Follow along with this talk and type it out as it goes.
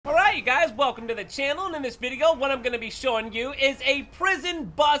welcome to the channel. And in this video, what I'm going to be showing you is a prison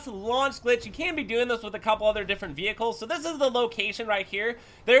bus launch glitch. You can be doing this with a couple other different vehicles. So this is the location right here.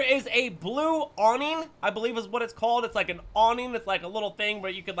 There is a blue awning, I believe is what it's called. It's like an awning. It's like a little thing where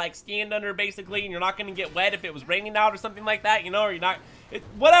you could like stand under basically, and you're not going to get wet if it was raining out or something like that, you know, or you're not,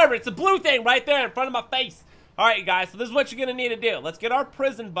 whatever. It's a blue thing right there in front of my face. All right, guys, so this is what you're going to need to do. Let's get our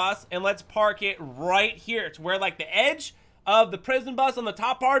prison bus and let's park it right here to where like the edge of the prison bus on the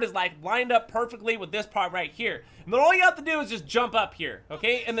top part is like lined up perfectly with this part right here. And then all you have to do is just jump up here,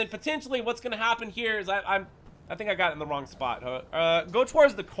 okay? And then potentially what's going to happen here is I think I got it in the wrong spot. Go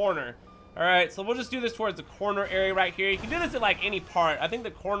towards the corner. All right, so we'll just do this towards the corner area right here. You can do this at like any part. I think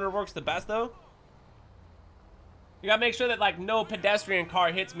the corner works the best though. You gotta make sure that like no pedestrian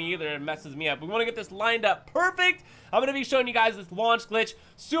car hits me either and messes me up. We want to get this lined up perfect. I'm gonna be showing you guys this launch glitch.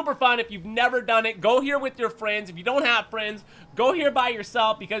 Super fun. If you've never done it, go here with your friends. If you don't have friends, go here by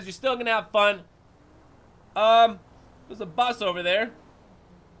yourself because you're still gonna have fun. There's a bus over there.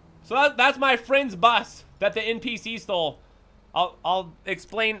 So that's my friend's bus that the NPC stole. I'll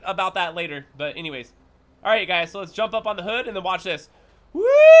explain about that later. But anyways, all right, guys. So let's jump up on the hood and then watch this.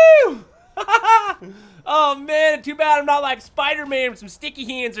 Woo! Oh man, too bad I'm not like Spider-Man with some sticky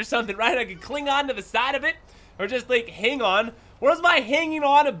hands or something, right? I could cling on to the side of it or just like hang on. Where's my hanging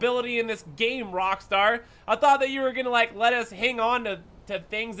on ability in this game, Rockstar? I thought that you were gonna like let us hang on to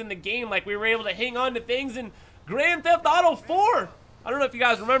things in the game like we were able to hang on to things in Grand Theft Auto 4. I don't know if you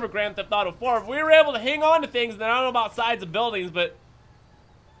guys remember Grand Theft Auto 4. We were able to hang on to things, and I don't know about sides of buildings, but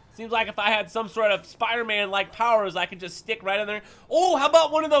seems like if I had some sort of Spider-Man-like powers, I could just stick right in there. Oh, how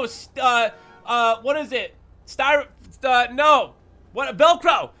about one of those, what is it? No. What,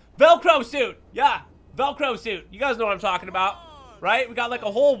 Velcro. Velcro suit. Yeah, Velcro suit. You guys know what I'm talking about, right? We got like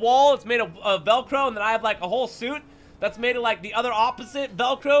a whole wall. It's made of Velcro, and then I have like a whole suit that's made of like the other opposite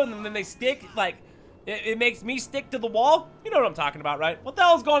Velcro, and then they stick, like, it makes me stick to the wall. You know what I'm talking about, right? What the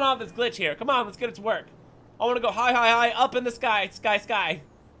hell's going on with this glitch here? Come on, let's get it to work. I want to go high, high, high, up in the sky, sky.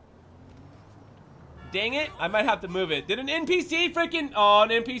 Dang it, I might have to move it. Did an NPC freaking... Oh, an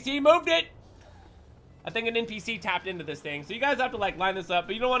NPC moved it. I think an NPC tapped into this thing. So you guys have to like line this up,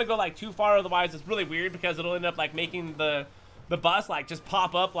 but you don't want to go like too far, otherwise it's really weird because it'll end up like making the bus like just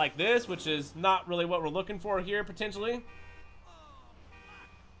pop up like this, which is not really what we're looking for here potentially.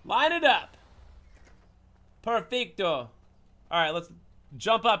 Line it up. Perfecto. All right, let's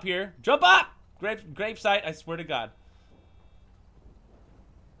jump up here. Jump up! Gravesight, I swear to God.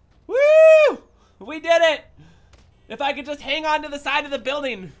 Woo! We did it! If I could just hang on to the side of the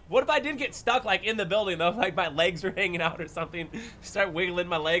building. What if I did get stuck like in the building though? Like my legs are hanging out or something. Start wiggling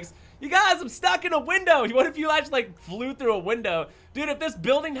my legs. You guys, I'm stuck in a window. What if you actually like flew through a window? Dude, if this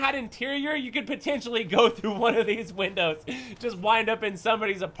building had interior, you could potentially go through one of these windows. Just wind up in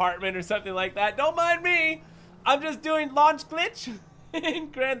somebody's apartment or something like that. Don't mind me. I'm just doing launch glitch in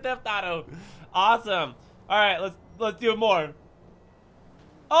Grand Theft Auto. Awesome. All right, let's do more.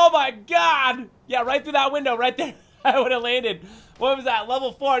 Oh my God! Yeah, right through that window, right there. I would have landed. What was that?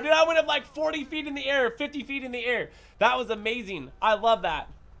 Level 4. Dude, I went up like 40 feet in the air, 50 feet in the air. That was amazing. I love that.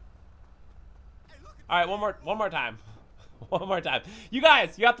 All right, one more time. One more time. You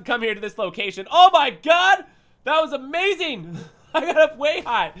guys, you have to come here to this location. Oh my God! That was amazing. I got up way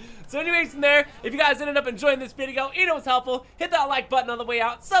high. So anyways, from there, if you guys ended up enjoying this video, you know it's helpful, hit that like button on the way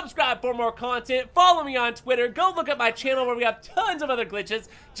out, subscribe for more content, follow me on Twitter, go look at my channel where we have tons of other glitches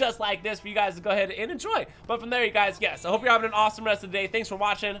just like this for you guys to go ahead and enjoy. But from there, you guys, yes, I hope you're having an awesome rest of the day. Thanks for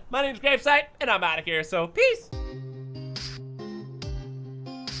watching. My name's Gravesight, and I'm out of here, so peace.